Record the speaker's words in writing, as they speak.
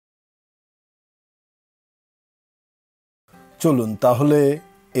চলুন তাহলে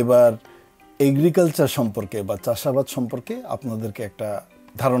এবার এগ্রিকালচার সম্পর্কে বা চাষাবাদ সম্পর্কে আপনাদেরকে একটা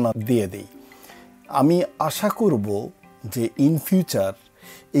ধারণা দিয়ে দেই। আমি আশা করব যে ইন ফিউচার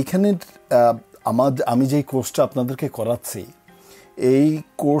এখানের আমি যেই কোর্সটা আপনাদেরকে করাচ্ছি এই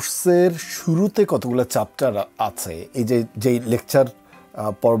কোর্সের শুরুতে কতগুলো চ্যাপ্টার আছে, এই যেই লেকচার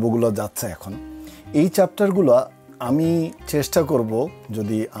পর্বগুলো যাচ্ছে এখন, এই চ্যাপ্টারগুলো আমি চেষ্টা করব,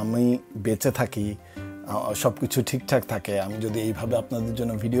 যদি আমি বেঁচে থাকি, সব কিছু ঠিকঠাক থাকে, আমি যদি এইভাবে আপনাদের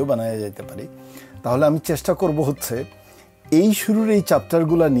জন্য ভিডিও বানায় যেতে পারি, তাহলে আমি চেষ্টা করব হচ্ছে এই শুরুর এই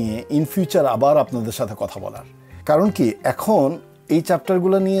চ্যাপ্টারগুলো নিয়ে ইন ফিউচার আবার আপনাদের সাথে কথা বলার। কারণ কি, এখন এই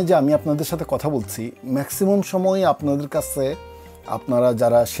চ্যাপ্টারগুলো নিয়ে যে আমি আপনাদের সাথে কথা বলছি, ম্যাক্সিমাম সময় আপনাদের কাছে, আপনারা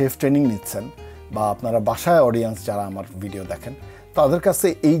যারা শেফ ট্রেনিং নিচ্ছেন বা আপনারা বাসায় অডিয়েন্স যারা আমার ভিডিও দেখেন, তাদের কাছে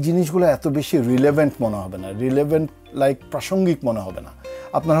এই জিনিসগুলো এত বেশি রিলেভেন্ট মনে হবে না, প্রাসঙ্গিক মনে হবে না।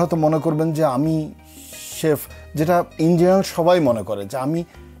 আপনারা হয়তো মনে করবেন যে আমি শেফ, যেটা ইন জেনারেল সবাই মনে করে, যে আমি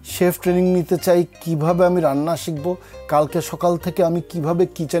শেফ ট্রেনিং নিতে চাই, কিভাবে আমি রান্না শিখব, কালকে সকাল থেকে আমি কিভাবে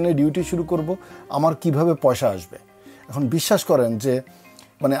কিচেনে ডিউটি শুরু করব, আমার কিভাবে পয়সা আসবে। এখন বিশ্বাস করেন যে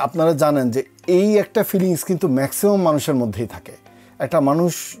আপনারা জানেন যে এই একটা ফিলিংস কিন্তু ম্যাক্সিমাম মানুষের মধ্যেই থাকে। একটা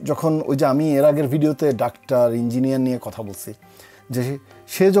মানুষ যখন, ওই যে আমি এর আগের ভিডিওতে ডাক্তার ইঞ্জিনিয়ার নিয়ে কথা বলছি, যে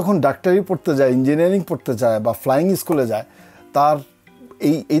সে যখন ডাক্তারি পড়তে যায়, ইঞ্জিনিয়ারিং পড়তে যায় বা ফ্লাইং স্কুলে যায়, তার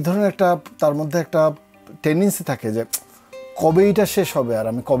এই ধরনের একটা, তার মধ্যে একটা টেন্ডেন্সি থাকে যে কবে এটা শেষ হবে আর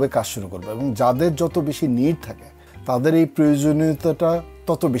আমি কবে কাজ শুরু করবো। এবং যাদের যত বেশি নিড থাকে তাদের এই প্রয়োজনীয়তাটা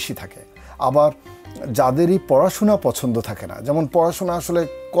তত বেশি থাকে। আবার যাদের এই পড়াশোনা পছন্দ থাকে না, যেমন পড়াশোনা আসলে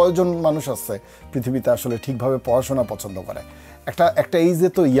কয়জন মানুষ আছে পৃথিবীতে আসলে ঠিকভাবে পড়াশোনা পছন্দ করে। একটা এইজে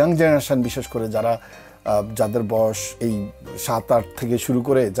তো ইয়াং জেনারেশন, বিশেষ করে যাদের বয়স এই 7-8 থেকে শুরু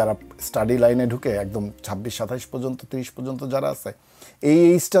করে যারা স্টাডি লাইনে ঢুকে একদম 26-27 পর্যন্ত, 30 পর্যন্ত যারা আছে, এই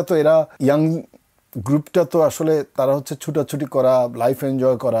এইজটা তো এরা ইয়াং গ্রুপটা তো আসলে তারা হচ্ছে ছুটাছুটি করা, লাইফ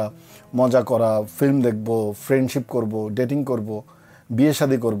এনজয় করা, মজা করা, ফিল্ম দেখব, ফ্রেন্ডশিপ করব, ডেটিং করব, বিয়ে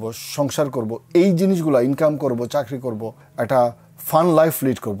শাদী করব, সংসার করব, এই জিনিসগুলো, ইনকাম করব, চাকরি করব, একটা ফান লাইফ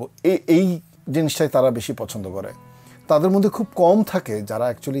লিড করব, এই জিনিসটাই তারা বেশি পছন্দ করে। তাদের মধ্যে খুব কম থাকে যারা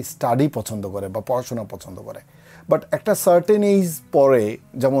অ্যাকচুয়ালি স্টাডি পছন্দ করে বা পড়াশোনা পছন্দ করে। বাট একটা সার্টেন এইজ পরে,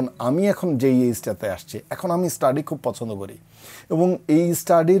 যেমন আমি এখন যেই এইজটাতে আসছি, এখন আমি স্টাডি খুব পছন্দ করি এবং এই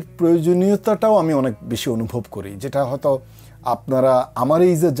স্টাডির প্রয়োজনীয়তাটাও আমি অনেক বেশি অনুভব করি, যেটা হয়তো আপনারা আমার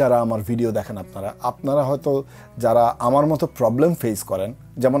এইজের যারা আমার ভিডিও দেখেন, আপনারা হয়তো যারা আমার মতো প্রবলেম ফেস করেন,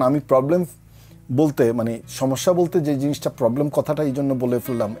 যেমন আমি প্রবলেম বলতে সমস্যা বলতে যে জিনিসটা প্রবলেম, কথাটা এই জন্য বলে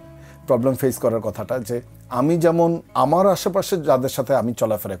ফেললাম, প্রবলেম ফেস করার কথাটা, যে আমি যেমন আমার আশেপাশে যাদের সাথে আমি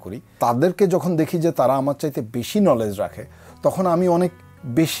চলাফেরা করি, তাদেরকে যখন দেখি যে তারা আমার চাইতে বেশি নলেজ রাখে, তখন আমি অনেক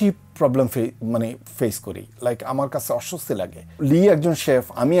বেশি প্রবলেম ফেস করি। আমার কাছে অস্বস্তি লাগে। একজন শেফ,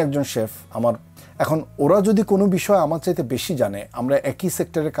 আমি একজন শেফ, এখন ওরা যদি কোনো বিষয় আমার চাইতে বেশি জানে, আমরা একই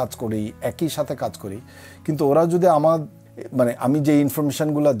সেক্টরে কাজ করি, একই সাথে কাজ করি, কিন্তু ওরা যদি আমি যে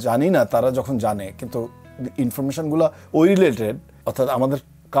ইনফরমেশনগুলো জানি না তারা যখন জানে, কিন্তু ইনফরমেশনগুলো ওই রিলেটেড, অর্থাৎ আমাদের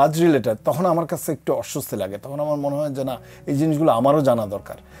কাজ রিলেটেড, তখন আমার কাছে একটু অস্বস্তি লাগে। তখন আমার মনে হয় যে না, এই জিনিসগুলো আমারও জানা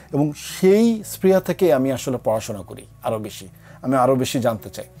দরকার। এবং সেই স্পৃহা থেকে আমি আসলে পড়াশোনা করি আমি আরও বেশি জানতে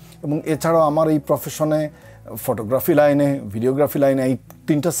চাই। এবং এছাড়াও আমার এই প্রফেশনে, ফটোগ্রাফি লাইনে, ভিডিওগ্রাফি লাইনে, এই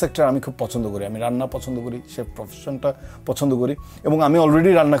 3টা সেক্টর আমি খুব পছন্দ করি। আমি রান্না পছন্দ করি, সে প্রফেশনটা পছন্দ করি, এবং আমি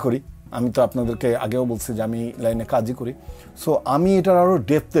অলরেডি রান্না করি। আমি তো আপনাদেরকে আগেও বলছি যে আমি লাইনে কাজই করি। সো আমি এটার আরও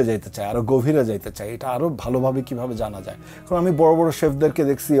ডেপথে যাইতে চাই, আরও গভীরে যাইতে চাই, এটা আরও ভালোভাবে কীভাবে জানা যায়। কারণ আমি বড় বড় শেফদেরকে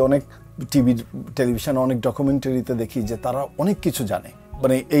দেখছি, অনেক টেলিভিশনে, অনেক ডকুমেন্টারিতে দেখি যে তারা অনেক কিছু জানে।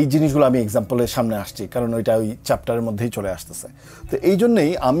 এই জিনিসগুলো আমি এক্সাম্পলের সামনে আসছি, কারণ ওইটা ওই চ্যাপ্টারের মধ্যেই চলে আসতেছে। তো এই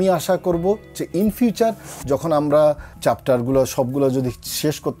জন্যেই আমি আশা করব যে ইন ফিউচার যখন আমরা চ্যাপ্টারগুলো সবগুলো যদি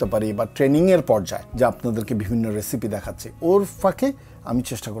শেষ করতে পারি, বা ট্রেনিংয়ের পর্যায়ে যে আপনাদেরকে বিভিন্ন রেসিপি দেখাচ্ছি, ওর ফাঁকে আমি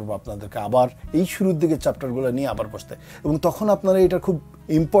চেষ্টা করব আপনাদেরকে আবার এই শুরুর দিকে চ্যাপ্টারগুলো নিয়ে আবার বসতে, এবং তখন আপনারা এটা খুব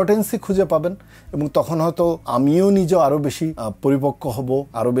ইম্পর্টেন্সই খুঁজে পাবেন। এবং তখন হয়তো আমিও নিজে আরও বেশি পরিপক্ক হব,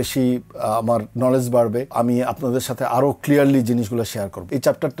 আরও বেশি আমার নলেজ বাড়বে, আমি আপনাদের সাথে আরও ক্লিয়ারলি জিনিসগুলো শেয়ার করব। এই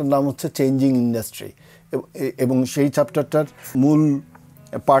চ্যাপ্টারটার নাম হচ্ছে চেঞ্জিং ইন্ডাস্ট্রি, এবং সেই চ্যাপ্টারটার মূল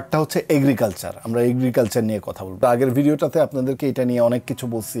পার্টটা হচ্ছে এগ্রিকালচার। আমরা এগ্রিকালচার নিয়ে কথা বলবো। আগের ভিডিওটাতে আপনাদেরকে এটা নিয়ে অনেক কিছু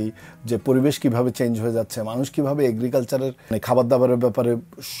বলছি, যে পরিবেশ কিভাবে চেঞ্জ হয়ে যাচ্ছে, মানুষ কিভাবে এগ্রিকালচারের খাবার দাবারের ব্যাপারে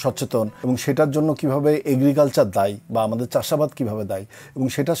সচেতন, এবং সেটার জন্য কিভাবে এগ্রিকালচার দায়ী, বা আমাদের চাষাবাদ কিভাবে দায়ী, এবং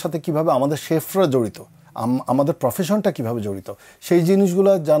সেটার সাথে কিভাবে আমাদের শেফরা জড়িত, আমাদের প্রফেশনটা কিভাবে জড়িত, সেই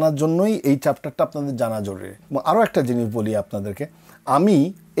জিনিসগুলো জানার জন্যই এই চ্যাপ্টারটা আপনাদের জানা জরুরি। আরও একটা জিনিস বলি আপনাদেরকে, আমি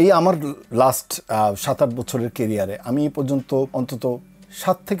আমার লাস্ট 7-8 বছরের কেরিয়ারে আমি এই পর্যন্ত অন্তত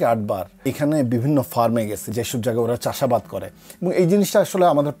 7 থেকে 8 বার এখানে বিভিন্ন ফার্মে গেছি, যেসব জায়গায় ওরা চাষাবাদ করে, এবং এই জিনিসটা আসলে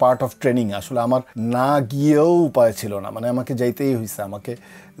আমাদের পার্ট অফ ট্রেনিং। আসলে আমার না গিয়েও উপায় ছিল না, মানে আমাকে যাইতেই হয়েছে, আমাকে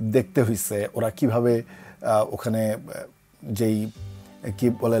দেখতে হয়েছে ওরা কিভাবে ওখানে যেই কি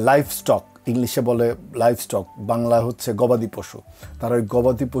বলে লাইফ স্টক, ইংলিশে বলে লাইফ স্টক, বাংলা হচ্ছে গবাদি পশু, তারা ওই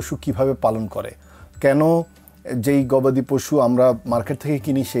গবাদি পশু কিভাবে পালন করে, কেন যেই গবাদি পশু আমরা মার্কেট থেকে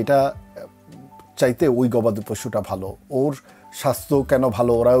কিনি সেটা চাইতে ওই গবাদি পশুটা ভালো, ওর স্বাস্থ্য কেন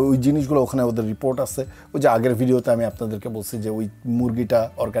ভালো, ওরা ওই জিনিসগুলো ওখানে ওদের রিপোর্ট আছে। ওই যে আগের ভিডিওতে আমি আপনাদেরকে বলছি যে ওই মুরগিটা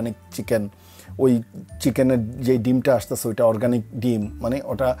অর্গানিক চিকেন, ওই চিকেনের যে ডিমটা আসতেছে ওইটা অর্গানিক ডিম, মানে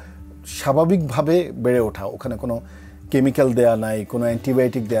ওটা স্বাভাবিকভাবে বেড়ে ওঠা, ওখানে কোনো কেমিক্যাল দেয়া নাই, কোনো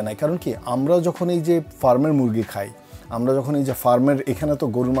অ্যান্টিবায়োটিক দেয়া নাই। কারণ কি আমরা যখন এই যে ফার্মের মুরগি খাই, আমরা যখন এই যে ফার্মের, এখানে তো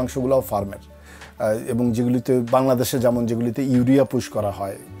গরুর মাংসগুলোও ফার্মের, এবং যেগুলিতে বাংলাদেশে যেমন যেগুলিতে ইউরিয়া পুশ করা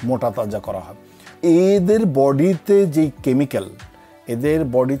হয়, মোটা তাজা করা হয়, এদের বডিতে যেই কেমিক্যাল, এদের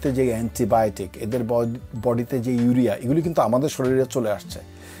বডিতে যে অ্যান্টিবায়োটিক, এদের বডিতে যে ইউরিয়া, এগুলি কিন্তু আমাদের শরীরে চলে আসছে।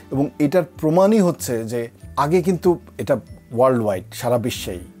 এবং এটার প্রমাণই হচ্ছে যে আগে কিন্তু এটা ওয়ার্ল্ড ওয়াইড, সারা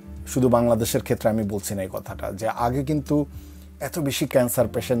বিশ্বেই, শুধু বাংলাদেশের ক্ষেত্রে আমি বলছি না এই কথাটা, যে আগে কিন্তু এত বেশি ক্যান্সার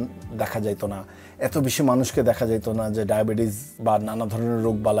পেশেন্ট দেখা যাইতো না, এত বেশি মানুষকে দেখা যাইতো না যে ডায়াবেটিস বা নানা ধরনের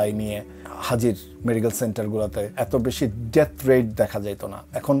রোগ বালাই নিয়ে হাজির মেডিকেল সেন্টারগুলোতে, এত বেশি ডেথ রেট দেখা যাইতো না।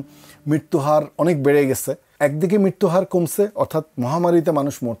 এখন মৃত্যুহার অনেক বেড়ে গেছে, একদিকে মৃত্যুহার কমছে, অর্থাৎ মহামারীতে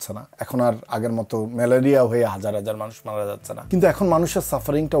মানুষ মরছে না, এখন আর আগের মতো ম্যালেরিয়া হয়ে হাজার হাজার মানুষ মারা যাচ্ছে না, কিন্তু এখন মানুষের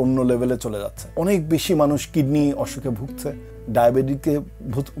সাফারিংটা অন্য লেভেলে চলে যাচ্ছে। অনেক বেশি মানুষ কিডনি অসুখে ভুগছে, ডায়াবেটিসে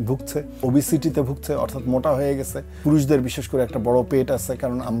ভুগছে, ওবিসিটিতে ভুগছে, অর্থাৎ মোটা হয়ে গেছে। পুরুষদের বিশেষ করে একটা বড় পেট আছে,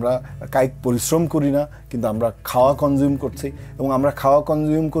 কারণ আমরা কায়িক পরিশ্রম করি না, কিন্তু আমরা খাওয়া কনজিউম করছি, এবং আমরা খাওয়া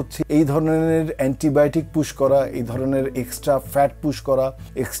কনজিউম করছি এই ধরনের অ্যান্টিবায়োটিক পুশ করা, এই ধরনের এক্সট্রা ফ্যাট পুশ করা,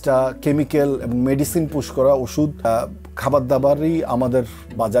 এক্সট্রা কেমিক্যাল এবং মেডিসিন পুশ করা ওষুধ খাবার দাবারই আমাদের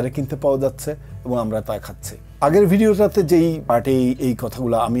বাজারে কিনতে পাওয়া যাচ্ছে, এবং আমরা তা খাচ্ছি। আগের ভিডিওটাতে যেই পার্টে এই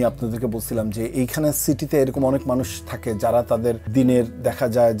কথাগুলো আমি আপনাদেরকে বলছিলাম যে এইখানে সিটিতে এরকম অনেক মানুষ থাকে যারা তাদের দিনের দেখা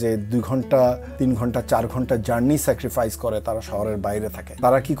যায় যে 2 ঘন্টা 3 ঘন্টা 4 ঘন্টা জার্নি স্যাক্রিফাইস করে, তারা শহরের বাইরে থাকে।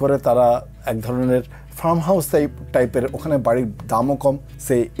 তারা কি করে, তারা এক ধরনের ফার্ম হাউস টাইপের, ওখানে বাড়ির দামও কম,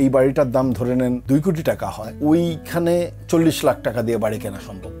 সে এই বাড়িটার দাম ধরে নেন 2 কোটি টাকা হয়, ওইখানে 40 লাখ টাকা দিয়ে বাড়ি কেনা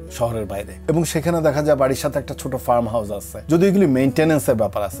সম্ভব শহরের বাইরে, এবং সেখানে দেখা যায় বাড়ির সাথে একটা ছোট ফার্ম হাউস আছে, যদি এগুলি মেইনটেনেন্সের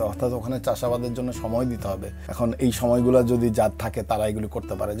ব্যাপার আছে, অর্থাৎ ওখানে চাষাবাদের জন্য সময় দিতে হবে। এখন এই সময়গুলো যদি যার থাকে তারা এগুলি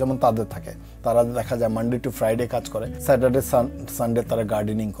করতে পারে, যেমন তাদের থাকে, তারা দেখা যায় মানডে টু ফ্রাইডে কাজ করে, স্যাটারডে সানডে তারা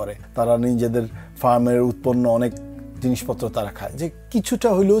গার্ডেনিং করে, তারা নিজেদের ফার্মের উৎপন্ন অনেক জিনিসপত্র তারা খায়, যে কিছুটা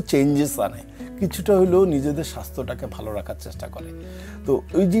হইলেও চেঞ্জেস আনে, কিছুটা হইলেও নিজেদের স্বাস্থ্যটাকে ভালো রাখার চেষ্টা করে। তো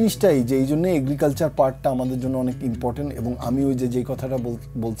ওই জিনিসটাই যে এই জন্য এগ্রিকালচার পার্টটা আমাদের জন্য অনেক ইম্পর্টেন্ট। এবং আমি ওই যে কথাটা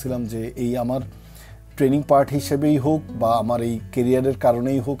বলছিলাম যে এই আমার ট্রেনিং পার্ট হিসেবেই হোক বা আমার এই কেরিয়ারের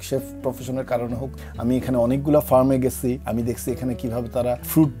কারণেই হোক, শেফ প্রফেশনের কারণে হোক, আমি এখানে অনেকগুলো ফার্মে গেছি, আমি দেখছি এখানে কিভাবে তারা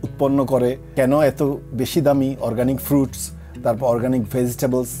ফ্রুট উৎপন্ন করে, কেন এত বেশি দামি অর্গানিক ফ্রুটস, তারপর অর্গানিক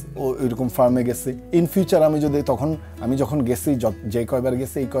ভেজিটেবলস, ও এরকম ফার্মে গেছি। ইন ফিউচার আমি যখন গেছি, যে কয়বার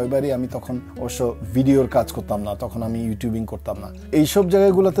গেছি এই কয়বারই আমি তখন অবশ্য ভিডিওর কাজ করতাম না, তখন আমি ইউটিউবিং করতাম না। এইসব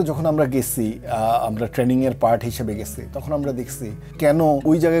জায়গাগুলোতে যখন আমরা গেছি, আমরা ট্রেনিংয়ের পার্ট হিসেবে গেছি, তখন আমরা দেখছি কেন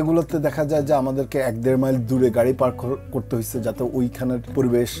ওই জায়গাগুলোতে দেখা যায় যে আমাদেরকে 1-1.5 মাইল দূরে গাড়ি পার্ক করতে হয়েছে যাতে ওইখানের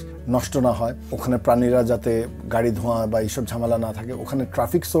পরিবেশ নষ্ট না হয়, ওখানে প্রাণীরা যাতে গাড়ি ধোঁয়া বা এইসব ঝামেলা না থাকে, ওখানে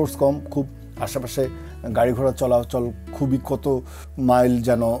ট্রাফিক সোর্স কম, খুব আশেপাশে গাড়ি ঘোড়া চলাচল খুবই, কত মাইল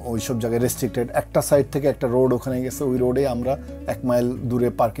যেন ওইসব জায়গায় রেস্ট্রিক্টেড। একটা সাইড থেকে একটা রোড ওখানে গেছে, ওই রোডে আমরা 1 মাইল দূরে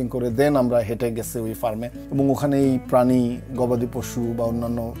পার্কিং করে দেন আমরা হেঁটে গেছি ওই ফার্মে, এবং ওখানে এই প্রাণী, গবাদি পশু বা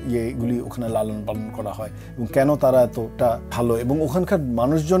অন্যান্য ইয়েগুলি ওখানে লালন পালন করা হয়, এবং কেন তারা এতটা ভালো, এবং ওখানকার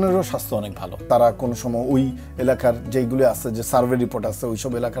মানুষজনেরও স্বাস্থ্য অনেক ভালো। তারা কোনো সময় ওই এলাকার যেইগুলি আছে, যে সার্ভে রিপোর্ট আছে,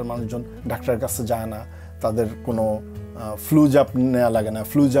 ওইসব এলাকার মানুষজন ডাক্তারের কাছে যায় না, তাদের কোনো ফ্লু জাপ নেওয়া লাগে না।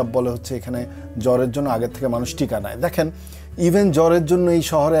 ফ্লু জাপ বলে হচ্ছে এখানে জ্বরের জন্য আগের থেকে মানুষ টিকা নেয়। দেখেন, ইভেন জ্বরের জন্য এই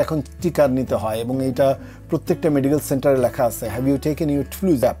শহরে এখন টিকা নিতে হয়, এবং এইটা প্রত্যেকটা মেডিকেল সেন্টারে লেখা আছে, have you taken your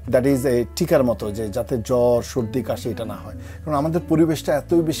flu জাপ, দ্যাট ইজ এ টিকার মতো, যে যাতে জ্বর সর্দি কাশি এটা না হয়। কারণ আমাদের পরিবেশটা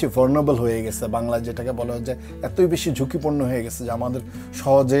এতই বেশি ভার্নাবল হয়ে গেছে, বাংলায় যেটাকে বলা হয় যে এতই বেশি ঝুঁকিপূর্ণ হয়ে গেছে, যে আমাদের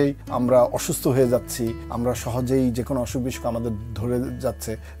সহজেই আমরা অসুস্থ হয়ে যাচ্ছি, আমরা সহজেই যে কোনো অসুখ বিসুখ আমাদের ধরে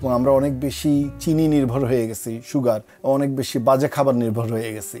যাচ্ছে, এবং আমরা অনেক বেশি চিনি নির্ভর হয়ে গেছি, সুগার, অনেক বেশি বাজে খাবার নির্ভর হয়ে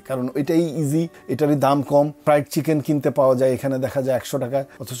গেছি, কারণ এটাই ইজি, এটারই দাম কম। ফ্রাইড চিকেন কিনতে পাওয়া যায় এখানে দেখা যায় 100 টাকা,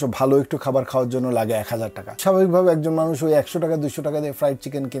 অথচ ভালো একটু খাবার খাওয়ার জন্য লাগে 1000 টাকা। স্বাভাবিকভাবে একজন মানুষ ওই 100 টাকা 200 টাকা দিয়ে ফ্রাইড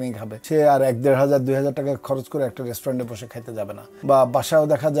চিকেন কিনে খাবে, সে আর 1,500-2,000 টাকা খরচ করে একটা রেস্টুরেন্টে বসে খাইতে যাবে না। বা বাসায়ও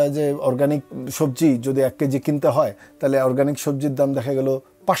দেখা যায় যে অর্গানিক সবজি যদি 1 কেজি কিনতে হয়, তাহলে অর্গানিক সবজির দাম দেখা গেল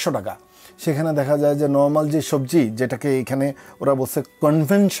 500 টাকা। সেখানে দেখা যায় যে নর্মাল যে সবজি, যেটাকে এখানে ওরা বলছে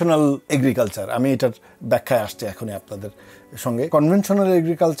কনভেনশনাল এগ্রিকালচার, আমি এটার ব্যাখ্যায় আসছি এখনই আপনাদের সঙ্গে। কনভেনশনাল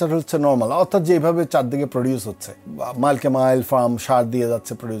এগ্রিকালচার হচ্ছে নর্মাল, অর্থাৎ যেভাবে চারদিকে প্রডিউস হচ্ছে, মাইলকে মাইল ফার্ম সার দিয়ে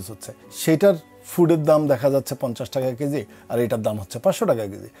যাচ্ছে, প্রডিউস হচ্ছে, সেটার ফুডের দাম দেখা যাচ্ছে 50 টাকা কেজি, আর এটার দাম হচ্ছে 500 টাকা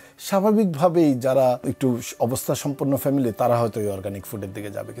কেজি। স্বাভাবিকভাবেই যারা একটু অবস্থা সম্পন্ন ফ্যামিলি তারা হয়তো এই অর্গানিক ফুডের দিকে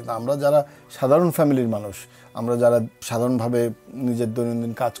যাবে, কিন্তু আমরা যারা সাধারণ ফ্যামিলির মানুষ, আমরা যারা সাধারণভাবে নিজের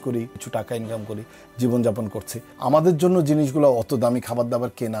দৈনন্দিন কাজ করি, কিছু টাকা ইনকাম করি, জীবনযাপন করছি, আমাদের জন্য জিনিসগুলো অত দামি খাবার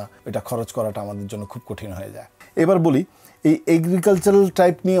দাবার কেনা, এটা খরচ করাটা আমাদের জন্য খুব কঠিন হয়ে যায়। এবার বলি, এই এগ্রিকালচারাল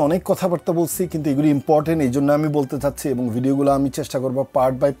টাইপ নিয়ে অনেক কথাবার্তা বলছি, কিন্তু এগুলি ইম্পর্টেন্ট, এই জন্য আমি বলতে চাচ্ছি, এবং ভিডিওগুলো আমি চেষ্টা করবো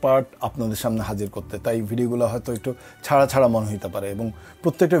পার্ট বাই পার্ট আপনাদের সামনে হাজির করতে। তাই ভিডিওগুলো হয়তো একটু ছাড়া ছাড়া মনে হইতে পারে, এবং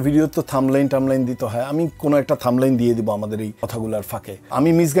প্রত্যেকটা ভিডিও তো থামলাইন দিতে হয়। আমি কোনো একটা থামলাইন দিয়ে দিব আমাদের এই কথাগুলোর ফাঁকে। আমি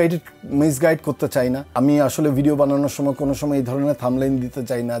মিসগাইড করতে চাই না। আমি আসলে ভিডিও বানানোর সময় কোনো সময় এই ধরনের থামলাইন দিতে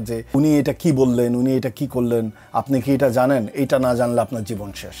চাই না যে উনি এটা কি বললেন, উনি এটা কি করলেন, আপনি কি এটা জানেন, এটা না জানলে আপনার জীবন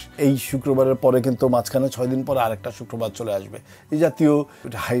শেষ। এই শুক্রবারের পরে কিন্তু মাঝখানে 6 দিন পরে আরেকটা শুক্রবার চলে আসবে। এই জাতীয়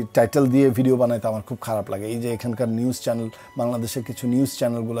হাই টাইটেল দিয়ে ভিডিও বানাইতে আমার খুব খারাপ লাগে। এই যে এখানকার নিউজ চ্যানেল, বাংলাদেশের কিছু নিউজ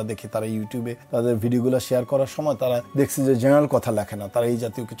চ্যানেলগুলো দেখি, তারা ইউটিউবে তাদের ভিডিওগুলো শেয়ার করার সময় তারা দেখছি যে জেনারেল কথা লেখে না, তারা এই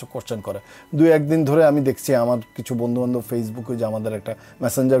জাতীয় কিছু কোশ্চেন করে। 2-1 দিন ধরে আমি দেখছি আমার কিছু বন্ধুবান্ধব ফেসবুকে, যে আমাদের একটা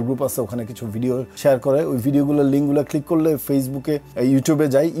মেসেঞ্জার গ্রুপ আছে, ওখানে কিছু ভিডিও শেয়ার করে। ওই ভিডিওগুলোর লিঙ্কগুলো ক্লিক করলে ফেসবুকে, ইউটিউবে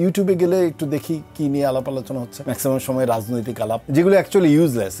যাই, ইউটিউবে গেলে একটু দেখি কি নিয়ে আলাপ আলোচনা হচ্ছে। ম্যাক্সিমাম সময় রাজনৈতিক আলাপ, যেগুলো অ্যাকচুয়ালি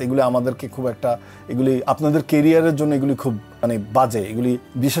ইউজলেস। এগুলি আমাদেরকে খুব একটা, এগুলি আপনাদের কেরিয়ারের জন্য এগুলি খুব মানে বাজে। এগুলি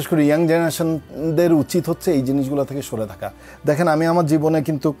বিশেষ করে ইয়াং জেনারেশনদের উচিত হচ্ছে এই জিনিসগুলো থেকে সরে থাকা। দেখেন, আমি আমার জীবনে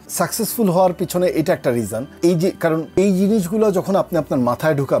কিন্তু সাকসেসফুল হওয়ার পিছনে এটা একটা রিজন, এই যে কারণ এই জিনিসগুলো যখন আপনি আপনার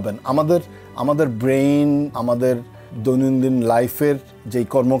মাথায় ঢুকাবেন, আমাদের ব্রেইন, আমাদের দৈনন্দিন লাইফের যেই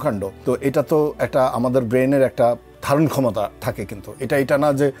কর্মকাণ্ড, তো এটা তো একটা আমাদের ব্রেনের একটা ধারণ ক্ষমতা থাকে, কিন্তু এটা না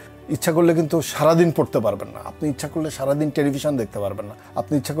যে ইচ্ছা করলে কিন্তু সারাদিন পড়তে পারবেন না, আপনি ইচ্ছা করলে সারাদিন টেলিভিশন দেখতে পারবেন না,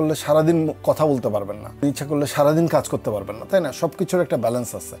 আপনি ইচ্ছা করলে সারাদিন কথা বলতে পারবেন না, আপনি ইচ্ছা করলে সারাদিন কাজ করতে পারবেন না, তাই না? সবকিছুর একটা ব্যালেন্স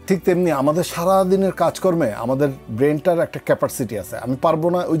আছে। ঠিক তেমনি আমাদের সারাদিনের কাজকর্মে আমাদের ব্রেনটার একটা ক্যাপাসিটি আছে। আমি পারবো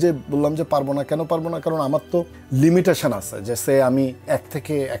না, ওই যে বললাম যে পারবো না, কেন পারবো না? কারণ আমার তো লিমিটেশন আছে, যে সে আমি 1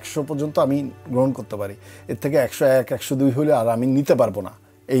 থেকে 100 পর্যন্ত আমি গ্রহণ করতে পারি, এর থেকে 101, 102 হলে আর আমি নিতে পারবো না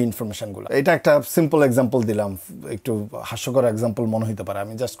এই ইনফরমেশনগুলো। এটা একটা সিম্পল এক্সাম্পল দিলাম, একটু হাস্যকর এক্সাম্পল মনে হইতে পারে,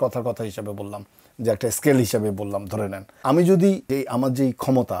 আমি জাস্ট কথা হিসাবে বললাম, যে একটা স্কেল হিসাবে বললাম। ধরে নেন, আমি যদি আমার যেই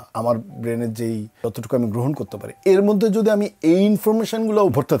ক্ষমতা, আমার ব্রেনের যেই যতটুকু আমি গ্রহণ করতে পারি, এর মধ্যে যদি আমি এই ইনফরমেশনগুলো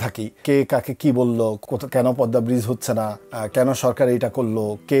ভরতে থাকি, কে কাকে কি বললো, কেন পদ্মা ব্রিজ হচ্ছে না, কেন সরকার এটা করলো,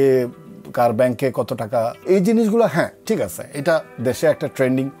 কে কার ব্যাংকে কত টাকা, এই জিনিসগুলো, হ্যাঁ ঠিক আছে, এটা দেশে একটা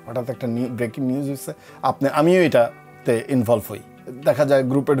ট্রেন্ডিং, হঠাৎ একটা ব্রেকিং নিউজ হচ্ছে, আমিও এটাতে ইনভলভ হই। দেখা যায়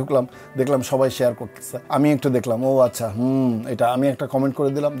গ্রুপে ঢুকলাম, দেখলাম সবাই শেয়ার করতেছে, আমি একটু দেখলাম, ও আচ্ছা, এটা আমি একটা কমেন্ট করে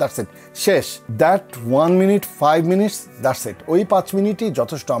দিলাম, দ্যাটস ইট, শেষ। That 1 minute 5 minutes, that's it. ওই 5 মিনিটই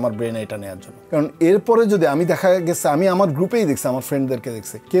যথেষ্ট আমার ব্রেনে এটা নেওয়ার জন্য। কারণ এরপরে যদি আমি দেখা গেছে, আমি আমার গ্রুপেই দেখছি, আমার ফ্রেন্ডদেরকে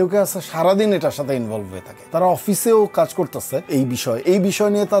দেখছি, কেউ আছে সারাদিন এটার সাথে ইনভলভ হয়ে থাকে, তারা অফিসেও কাজ করতেছে এই বিষয়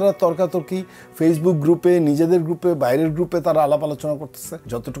নিয়ে, তারা তর্কাতর্কি ফেসবুক গ্রুপে, নিজেদের গ্রুপে, বাইরের গ্রুপে তারা আলাপ আলোচনা করতেছে।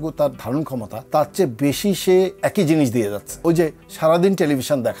 যতটুকু তার ধারণ ক্ষমতা, তার চেয়ে বেশি সে একই জিনিস দিয়ে যাচ্ছে। ওই যে সারাদিন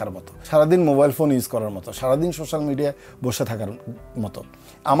টেলিভিশন দেখার মতো, সারাদিন মোবাইল ফোন ইউজ করার মতো, সারাদিন সোশ্যাল মিডিয়ায় বসে থাকার মতো।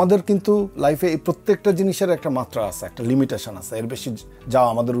 আমাদের কিন্তু লাইফে এই প্রত্যেকটা জিনিসের একটা মাত্রা আছে, একটা লিমিটেশন আছে, এর বেশি যাওয়া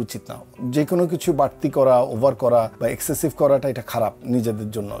আমাদের উচিত না। যে কোনো কিছু বাড়তি করা, ওভার করা বা এক্সেসিভ করাটা, এটা খারাপ নিজেদের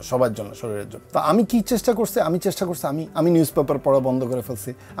জন্য, সবার জন্য, শরীরের জন্য। তা আমি কি চেষ্টা করছি, আমি নিউজ পেপার পড়া বন্ধ করে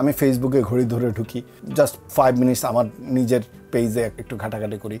ফেলছি, আমি ফেসবুকে ঘড়ি ধরে ঢুকি, জাস্ট 5 মিনিটস আমার নিজের পেজে একটু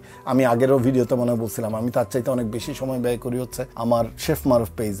ঘাটাঘাটি করি। আমি আগেরও ভিডিওতে মনে বলছিলাম, আমি তার চাইতে অনেক বেশি সময় ব্যয় করি হচ্ছে আমার শেফ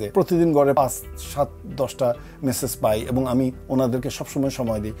মারুফ পেজে। প্রতিদিন গড়ে 5-7-10টা মেসেজ পাই, এবং আমি ওনাদেরকে সবসময়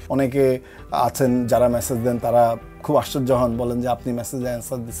সময় দিই। অনেকে আছেন যারা মেসেজ দেন, তারা খুব আশ্চর্য হন, বলেন যে আপনি মেসেজে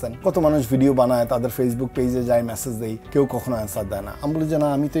অ্যান্সার দিচ্ছেন। কত মানুষ ভিডিও বানায়, তাদের ফেসবুক পেজে যায়, মেসেজ দেয়, কেউ কখনো অ্যান্সার দেয় না। আমি বলি যে না,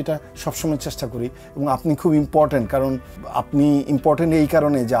 আমি তো এটা সবসময় চেষ্টা করি, এবং আপনি খুব ইম্পর্টেন্ট। কারণ আপনি ইম্পর্টেন্ট এই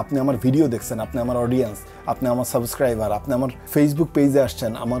কারণে যে আপনি আমার ভিডিও দেখছেন, আপনি আমার অডিয়েন্স, আপনি আমার সাবস্ক্রাইবার, আপনি আমার ফেসবুক পেজে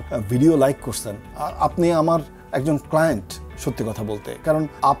আসছেন, আমার ভিডিও লাইক করছেন, আপনি আমার একজন ক্লায়েন্ট, সত্যি কথা বলতে। কারণ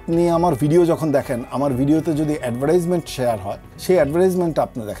আপনি আমার ভিডিও যখন দেখেন, আমার ভিডিওতে যদি অ্যাডভার্টাইজমেন্ট শেয়ার হয়, সেই অ্যাডভার্টাইজমেন্টটা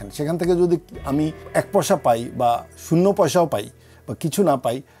আপনি দেখেন, সেখান থেকে যদি আমি 1 পয়সা পাই বা 0 পয়সাও পাই বা কিছু না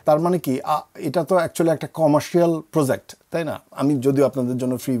পাই, তার মানে কি, এটা তো অ্যাকচুয়ালি একটা কমার্শিয়াল প্রজেক্ট, তাই না? আমি যদিও আপনাদের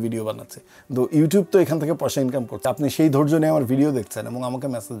জন্য ফ্রি ভিডিও বানাচ্ছি, তো ইউটিউব তো এখান থেকে পয়সা ইনকাম করছে। আপনি সেই ধৈর্য নিয়ে আমার ভিডিও দেখছেন এবং আমাকে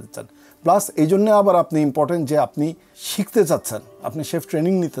মেসেজ দিচ্ছেন। প্লাস এই জন্য আবার আপনি ইম্পর্টেন্ট যে আপনি শিখতে চাচ্ছেন, আপনি শেফ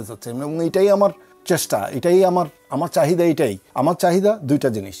ট্রেনিং নিতে চাচ্ছেন, এবং এটাই আমার চেষ্টা, এটাই আমার চাহিদা। এটাই আমার চাহিদা। দুইটা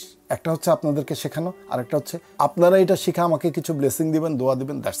জিনিস, একটা হচ্ছে আপনাদেরকে শেখানো, আর একটা হচ্ছে আপনারা এটা শিখে আমাকে কিছু ব্লেসিং দিবেন, দোয়া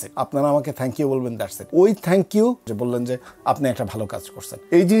দিবেন, দ্যাটস ইট। আপনারা আমাকে থ্যাংক ইউ বলবেন, দ্যাটস ইট। ওই থ্যাংক ইউ যে বললেন যে আপনি একটা ভালো কাজ করছেন,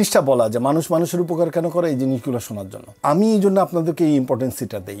 এই জিনিসটা বলা, যে মানুষ মানুষের উপকার কেন করে, এই জিনিসগুলো শোনার জন্য আমি এই জন্য আপনাদেরকে এই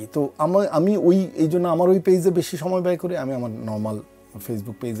ইম্পর্টেন্সিটা দিই। তো আমি এই জন্য আমার ওই পেজে বেশি সময় ব্যয় করি। আমি আমার নর্মাল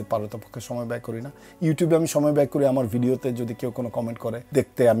ফেসবুক পেজে পারতপক্ষে সময় ব্যয় করি না। ইউটিউবে আমি সময় ব্যয় করি আমার ভিডিওতে যদি কেউ কোনো কমেন্ট করে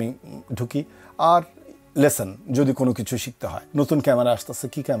দেখতে আমি ঢুকি। আর লেসন, যদি কোনো কিছু শিখতে হয়, নতুন ক্যামেরা আসতেছে,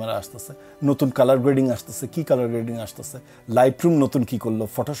 কি ক্যামেরা আসতেছে, নতুন কালার গ্রেডিং আসতেছে, কি কালার গ্রেডিং আসতেছে, লাইটরুম নতুন কি করলো,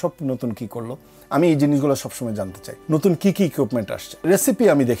 ফটোশপ নতুন কি করলো, আমি এই জিনিসগুলো সবসময় জানতে চাই। নতুন কি কি ইকুইপমেন্ট আসছে। রেসিপি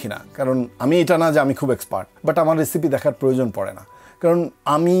আমি দেখি না, কারণ আমি এটা না যে আমি খুব এক্সপার্ট, বাট আমার রেসিপি দেখার প্রয়োজন পড়ে না, কারণ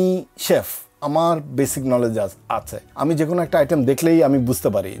আমি শেফ, আমার বেসিক নলেজ আছে। আমি যে কোনো একটা আইটেম দেখলেই আমি বুঝতে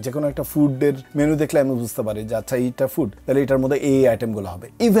পারি, যে কোনো একটা ফুডের মেনু দেখলে আমি বুঝতে পারি যে আচ্ছা এইটা ফুড, তাহলে এটার মধ্যে এই আইটেমগুলো হবে।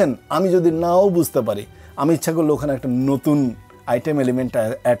 ইভেন আমি যদি নাও বুঝতে পারি, আমি ইচ্ছা করলে ওখানে একটা নতুন আইটেম এলিমেন্ট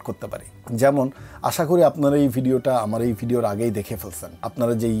অ্যাড করতে পারি। যেমন আশা করি আপনারা এই ভিডিওটা আমার এই ভিডিওর আগেই দেখে ফেলছেন।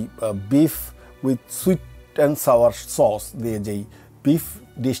 আপনারা যেই beef with sweet and sour sauce দিয়ে যেই বিফ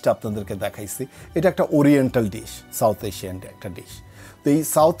ডিশটা আপনাদেরকে দেখাইছি, এটা একটা ওরিয়েন্টাল ডিশ, সাউথ এশিয়ান একটা ডিশ। তো এই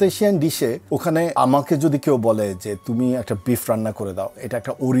সাউথ এশিয়ান ডিশে ওখানে আমাকে যদি কেউ বলে যে তুমি একটা বিফ রান্না করে দাও, এটা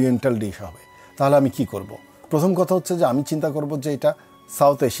একটা ওরিয়েন্টাল ডিশ হবে, তাহলে আমি কি করব? প্রথম কথা হচ্ছে যে আমি চিন্তা করব যে এটা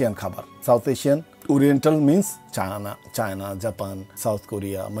সাউথ এশিয়ান খাবার। South Asian, oriental means China, Japan, south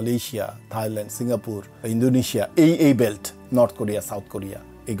Korea, Malaysia, Thailand, Singapore, Indonesia, এই belt, north Korea, south Korea,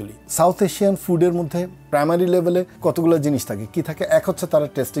 এগুলি। সাউথ এশিয়ান ফুডের মধ্যে প্রাইমারি লেভেলে কতগুলো জিনিস থাকে। কি থাকে? এক হচ্ছে তারা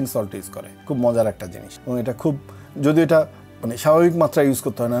টেস্টিং সল্ট ইউজ করে, খুব মজার একটা জিনিস, এবং এটা খুব, যদি এটা মানে স্বাভাবিক মাত্রা ইউজ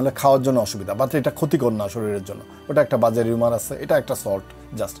করতে হয়, নাহলে খাওয়ার জন্য অসুবিধা, বাট এটা ক্ষতিকর না শরীরের জন্য। ওটা একটা বাজার রিউমার আছে, এটা একটা সল্ট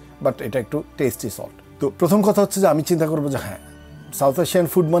জাস্ট, বাট এটা একটু টেস্টি সল্ট। তো প্রথম কথা হচ্ছে যে আমি চিন্তা করবো যে হ্যাঁ, সাউথ এশিয়ান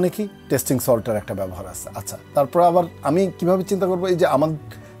ফুড মানে কি, টেস্টিং সল্টের একটা ব্যবহার আছে। আচ্ছা, তারপর আবার আমি কিভাবে চিন্তা করবো, এই যে আমার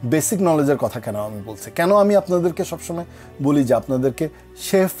বেসিক নলেজের কথা কেন আমি বলছি, কেন আমি আপনাদেরকে সবসময় বলি যে আপনাদেরকে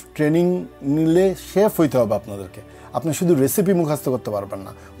শেফ ট্রেনিং নিলে শেফ হইতে হবে আপনাদেরকে। আপনি শুধু রেসিপি মুখস্থ করতে পারবেন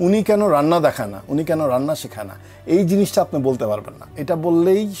না। উনি কেন রান্না দেখায় না, উনি কেন রান্না শেখায় না, এই জিনিসটা আপনি বলতে পারবেন না। এটা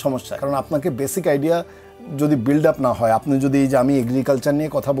বললেই সমস্যা, কারণ আপনাকে বেসিক আইডিয়া যদি বিল্ড আপ না হয়, আপনি যদি, এই যে আমি এগ্রিকালচার নিয়ে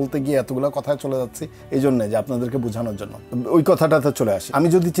কথা বলতে গিয়ে এতগুলো কথায় চলে যাচ্ছি, এই জন্যে যে আপনাদেরকে বোঝানোর জন্য ওই কথাটাতে চলে আসি। আমি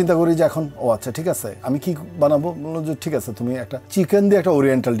যদি চিন্তা করি যে এখন ও আচ্ছা ঠিক আছে, আমি কি বানাবো, বললো যে ঠিক আছে তুমি একটা চিকেন দিয়ে একটা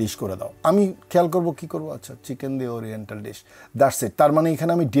ওরিয়েন্টাল ডিশ করে দাও। আমি খেয়াল করবো কি করবো, আচ্ছা চিকেন দিয়ে ওরিয়েন্টাল ডিশ, দ্যাটস ইট। তার মানে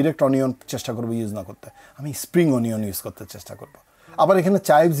এখানে আমি ডিরেক্ট অনিয়ন চেষ্টা করবো ইউজ না করতে, আমি স্প্রিং অনিয়ন ইউজ করতে চেষ্টা করবো। আবার এখানে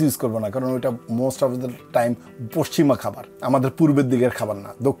চাইভস ইউজ করবো না, কারণ ওইটা মোস্ট অফ দ্য টাইম পশ্চিমা খাবার, আমাদের পূর্বের দিকের খাবার না,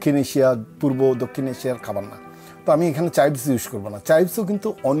 দক্ষিণ এশিয়া, পূর্ব দক্ষিণ এশিয়ার খাবার না। তো আমি এখানে চাইভস ইউজ করবো না। চাইভসও কিন্তু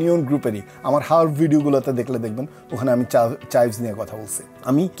অনিয়ন গ্রুপেরই। আমার হার্ভ ভিডিওগুলোতে দেখলে দেখবেন ওখানে আমি চাইভস নিয়ে কথা বলছি।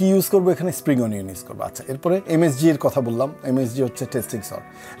 আমি কি ইউজ করবো এখানে, স্প্রিং অনিয়ন ইউজ করবো। আচ্ছা, এরপরে এমএসজি এর কথা বললাম। এমএসজি হচ্ছে টেস্টিং সল্ট।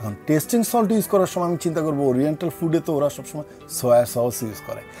 এখন টেস্টিং সল্ট ইউজ করার সময় আমি চিন্তা করবো, ওরিয়েন্টাল ফুডে তো ওরা সবসময় সয়া সস ইউজ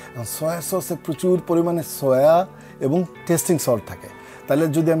করে। এখন সয়া সসে প্রচুর পরিমাণে সয়া এবং টেস্টিং সল্ট থাকে। তাহলে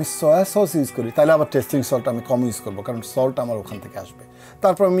যদি আমি সয়া সস ইউজ করি, তাহলে আবার টেস্টিং সল্ট আমি কম ইউজ করবো, কারণ সল্ট আমার ওখান থেকে আসবে।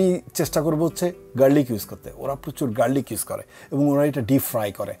 তারপর আমি চেষ্টা করবো হচ্ছে গার্লিক ইউজ করতে। ওরা প্রচুর গার্লিক ইউজ করে এবং ওরা এটা ডিপ ফ্রাই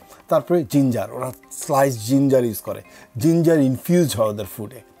করে। তারপরে জিঞ্জার, ওরা স্লাইস জিঞ্জার ইউজ করে, জিঞ্জার ইনফিউজ হয় ওদের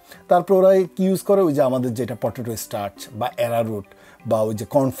ফুডে। তারপর ওরা কি ইউজ করে, ওই যে আমাদের যেটা পটেটো স্টার্চ বা অ্যারারুট বা ওই যে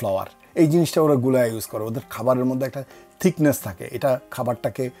কর্নফ্লাওয়ার, এই জিনিসটা ওরা গুলায় ইউজ করে। ওদের খাবারের মধ্যে একটা থিকনেস থাকে, এটা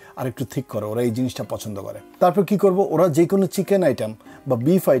খাবারটাকে আরেকটু থিক করে, ওরা এই জিনিসটা পছন্দ করে। তারপর কি করব, ওরা যে কোনো চিকেন আইটেম বা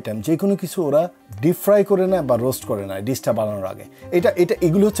বিফ আইটেম যে কোনো কিছু ওরা ডিপ ফ্রাই করে নেয় বা রোস্ট করে নেয় ডিশটা বানানোর আগে।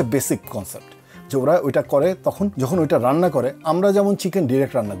 এগুলো হচ্ছে বেসিক কনসেপ্ট, যে ওরা ওইটা করে তখন যখন ওইটা রান্না করে। আমরা যেমন চিকেন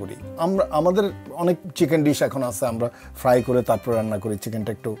ডিরেক্ট রান্না করি, আমাদের অনেক চিকেন ডিশ এখন আছে আমরা ফ্রাই করে তারপর রান্না করি,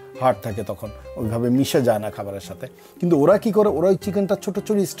 চিকেনটা একটু হার্ড থাকে তখন ওইভাবে মিশে যায় না খাবারের সাথে। কিন্তু ওরা কি করে, ওরা ওই চিকেনটা ছোটো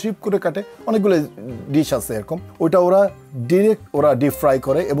ছোটো স্ট্রিপ করে কাটে, অনেকগুলো ডিশ আছে এরকম, ওইটা ওরা ডিরেক্ট ওরা ডিপ ফ্রাই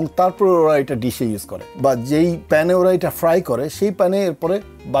করে এবং তারপর ওরা এটা ডিশে ইউজ করে, বা যেই প্যানে ওরা এটা ফ্রাই করে সেই প্যানে এরপরে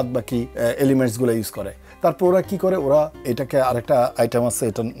বাদ বাকি এলিমেন্টসগুলো ইউজ করে। তারপর ওরা কি করে, ওরা এটাকে আরেকটা আইটেম আছে,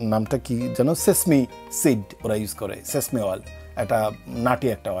 এটার নামটা কি যেন, সেসমি সিড ওরা ইউজ করে, সেসমি অয়েল, একটা নাটি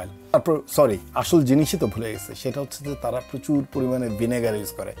একটা অয়েল। তারপর আসল জিনিসই তো ভুলে গেছে, সেটা হচ্ছে যে তারা প্রচুর পরিমাণে ভিনেগার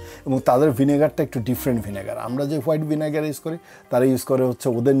ইউজ করে এবং তাদের ভিনেগারটা একটু ডিফারেন্ট ভিনেগার। আমরা যে হোয়াইট ভিনেগার ইউজ করি, তারা ইউজ করে হচ্ছে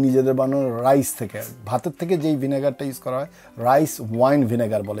ওদের নিজেদের বানানো রাইস থেকে, ভাতের থেকে যেই ভিনেগারটা ইউজ করা হয়, রাইস ওয়াইন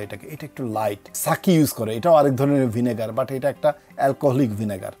ভিনেগার বলে এটাকে। এটা একটু লাইট। সাকি ইউজ করে, এটাও আরেক ধরনের ভিনেগার, বাট এটা একটা অ্যালকোহলিক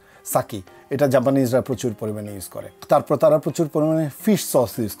ভিনেগার। সাকি, এটা জাপানিজরা প্রচুর পরিমাণে ইউজ করে। তারপর তারা প্রচুর পরিমাণে ফিশ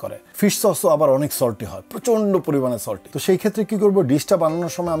সস ইউজ করে। ফিশ সসও আবার অনেক সল্টি হয়, প্রচণ্ড পরিমাণে সল্টি। তো সেই ক্ষেত্রে কি করবো, ডিশটা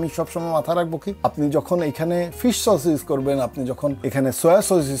বানানোর সময় আমি সবসময় মাথায় রাখবো কি, আপনি যখন এখানে ফিশ সস ইউজ করবেন, আপনি যখন এখানে সয়া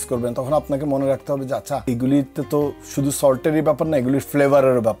সস ইউজ করবেন, তখন আপনাকে মনে রাখতে হবে যে আচ্ছা এগুলিতে তো শুধু সল্টেরই ব্যাপার না, এগুলির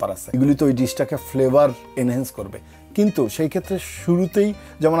ফ্লেভারেরও ব্যাপার আছে। এগুলি তো ওই ডিশটাকে ফ্লেভার এনহ্যান্স করবে। কিন্তু সেই ক্ষেত্রে শুরুতেই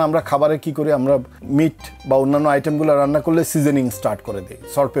যেমন আমরা খাবারে কি করি, আমরা মিট বা অন্যান্য আইটেমগুলো রান্না করলে সিজনিং স্টার্ট করে দিই,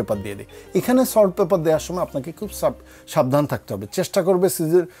 সল্ট পেপার দিয়ে দিই। এখানে সল্ট পেপার দেওয়ার সময় আপনাকে খুব সাবধান থাকতে হবে,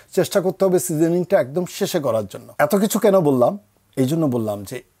 চেষ্টা করতে হবে সিজনিংটা একদম শেষে করার জন্য। এত কিছু কেন বললাম, এই জন্য বললাম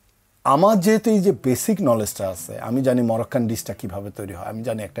যে আমার যেহেতু এই যে বেসিক নলেজটা আছে, আমি জানি মরক্কান ডিশটা কীভাবে তৈরি হয়, আমি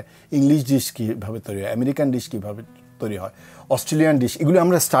জানি একটা ইংলিশ ডিশ কীভাবে তৈরি হয়, আমেরিকান ডিশ কীভাবে তৈরি হয়, অস্ট্রেলিয়ান ডিশ, এগুলো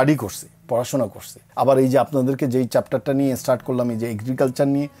আমরা স্টাডি করছি, পড়াশোনা করছি। আবার এই যে আপনাদেরকে যেই চ্যাপ্টারটা নিয়ে স্টার্ট করলাম, এই যে এগ্রিকালচার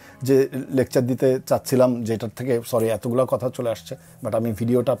নিয়ে যে লেকচার দিতে চাচ্ছিলাম, যেটার থেকে এতগুলো কথা চলে আসছে, বাট আমি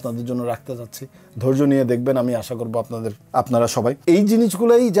ভিডিওটা আপনাদের জন্য রাখতে চাচ্ছি, ধৈর্য নিয়ে দেখবেন। আমি আশা করবো আপনারা সবাই এই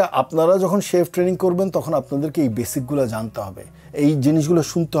জিনিসগুলোই, যা আপনারা যখন শেফ ট্রেনিং করবেন তখন আপনাদেরকে এই বেসিকগুলো জানতে হবে, এই জিনিসগুলো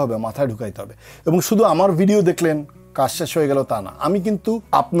শুনতে হবে, মাথায় ঢুকাইতে হবে। এবং শুধু আমার ভিডিও দেখলেন কাজ শেষ হয়ে গেল তা না। আমি কিন্তু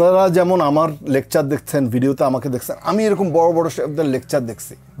আপনারা যেমন আমার লেকচার দেখছেন, ভিডিওতে আমাকে দেখছেন, আমি এরকম বড় বড় শেফদের লেকচার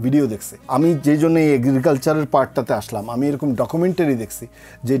দেখছি, ভিডিও দেখছি। আমি যেই জন্য এই এগ্রিকালচারের পার্টটাতে আসলাম, আমি এরকম ডকুমেন্টারি দেখছি,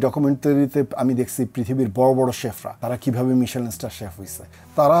 যে ডকুমেন্টারিতে আমি দেখছি পৃথিবীর বড় বড় শেফরা তারা কিভাবে মিশেলিন স্টার শেফ হয়েছে।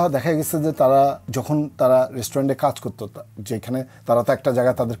 তারা দেখা গেছে যে তারা যখন তারা রেস্টুরেন্টে কাজ করতো, যেখানে তারা তো একটা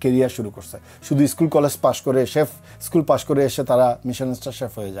জায়গায় তাদের কেরিয়ার শুরু করছে, শুধু স্কুল কলেজ পাশ করে স্কুল পাশ করে এসে তারা মিশেলিন স্টার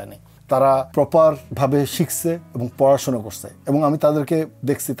শেফ হয়ে যায়নি। তারা প্রপারভাবে শিখছে এবং পড়াশোনা করছে। এবং আমি তাদেরকে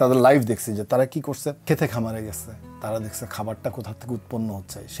দেখছি, তাদের লাইভ দেখছি যে তারা কি করছে, খেতে খামারে গেছে, তারা দেখছে খাবারটা কোথা থেকে উৎপন্ন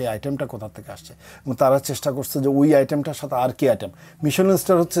হচ্ছে, সেই আইটেমটা কোথা থেকে আসছে, এবং তারা চেষ্টা করছে যে ওই আইটেমটার সাথে আর কি আইটেম। মিশেলিন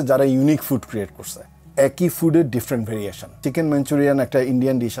স্টার হচ্ছে যারা ইউনিক ফুড ক্রিয়েট করছে, একই ফুডের ডিফারেন্ট ভেরিয়েশন। চিকেন ম্যাঞ্চুরিয়ান একটা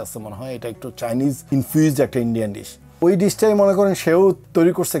ইন্ডিয়ান ডিশ আছে মনে হয়, এটা একটু চাইনিজ ইনফিউজড একটা ইন্ডিয়ান ডিশ। ওই ডিশটাই মনে করেন সেও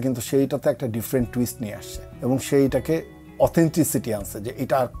তৈরি করছে, কিন্তু সেইটাতে একটা ডিফারেন্ট টুইস্ট নিয়ে আসছে এবং সেইটাকে অথেন্টিসিটি আনছে, যে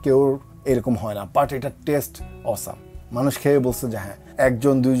এটা আর কেউ এরকম হয় না, বাট এটা টেস্ট অসাম। মানুষ খেয়ে বলছে যে হ্যাঁ, 1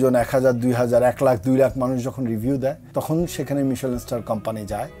 জন 2 জন 1000 2000 1 লাখ 2 লাখ মানুষ যখন রিভিউ দেয়, তখন সেখানে মিশেলিন স্টার কোম্পানি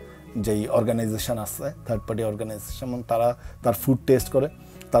যায়, যেই অর্গানাইজেশন আছে, থার্ড পার্টি অর্গানাইজেশন, তারা তার ফুড টেস্ট করে,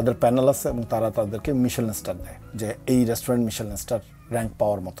 তাদের প্যানেল আছে এবং তারা তাদেরকে মিশেলিন স্টার দেয়, যে এই রেস্টুরেন্ট মিশেলিন স্টার র্যাঙ্ক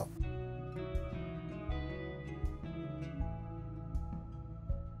পাওয়ার মতো।